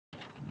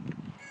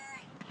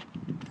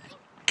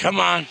Come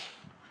on.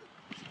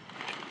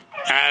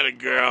 Atta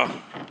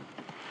girl.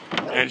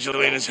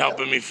 Angelina's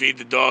helping me feed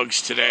the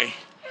dogs today.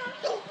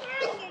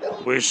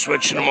 We're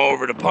switching them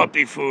over to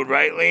puppy food,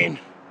 right, Lean?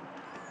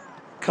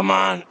 Come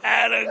on.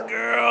 Atta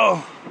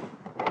girl.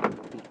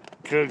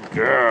 Good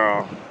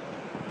girl.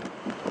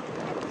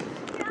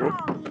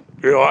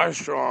 You are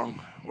strong.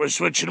 We're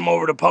switching them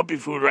over to puppy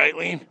food, right,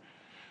 Lean?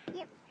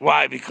 Yep.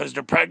 Why? Because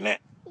they're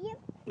pregnant? Yep.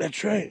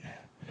 That's right.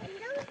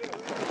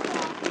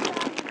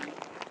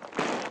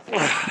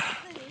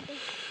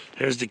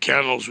 Here's the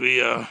kennels. We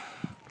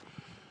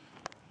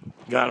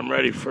got them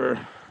ready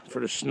for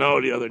the snow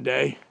the other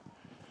day.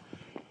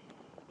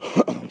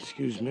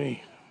 Excuse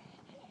me.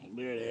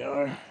 There they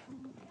are.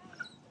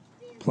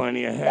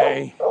 Plenty of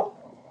hay.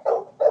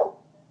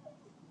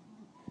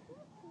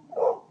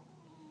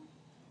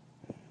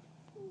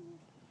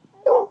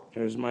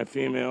 There's my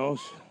females.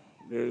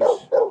 There's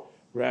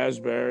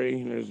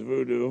Raspberry, and there's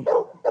Voodoo,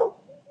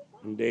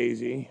 and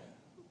Daisy.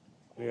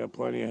 They got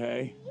plenty of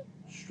hay,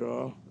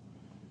 straw.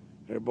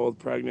 They're both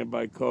pregnant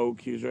by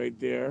Coke. He's right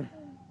there.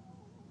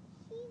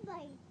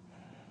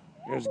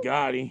 There's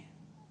Gotti.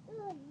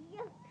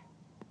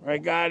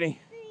 Right, Gotti?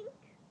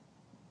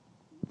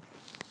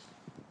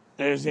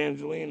 There's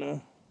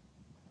Angelina.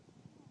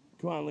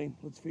 Come on, Lean.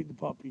 Let's feed the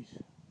puppies.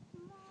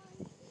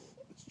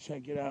 Let's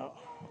check it out.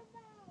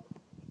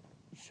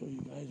 Show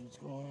you guys what's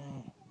going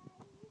on.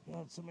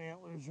 Got some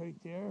antlers right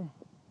there.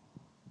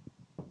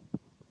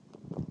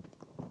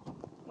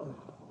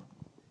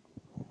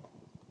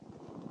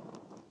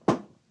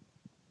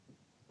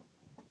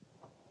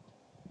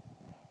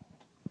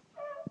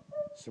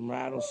 Some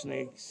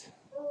rattlesnakes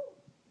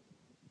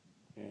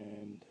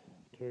and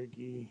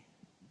turkey.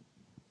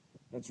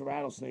 That's a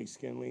rattlesnake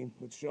skin, Lean.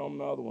 Let's show them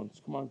the other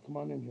ones. Come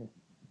on in here.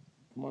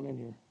 Come on in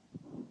here.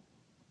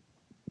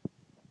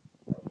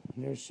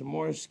 And there's some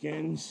more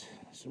skins,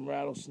 some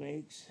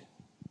rattlesnakes.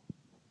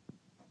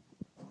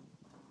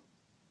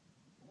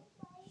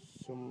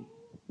 Some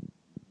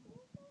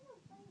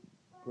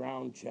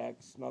ground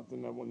checks,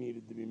 nothing that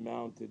needed to be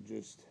mounted,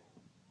 just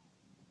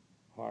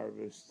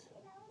harvest.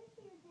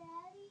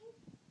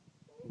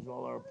 There's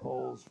all our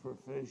poles for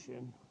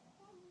fishing.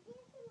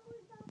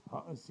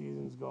 Hunting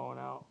season's going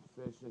out,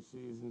 fishing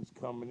season's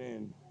coming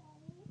in.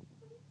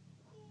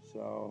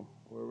 So,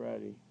 we're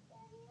ready.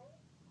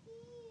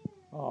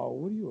 Oh,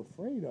 what are you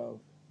afraid of?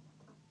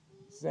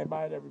 Say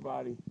bye to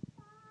everybody.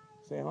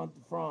 Say hunt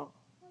the front.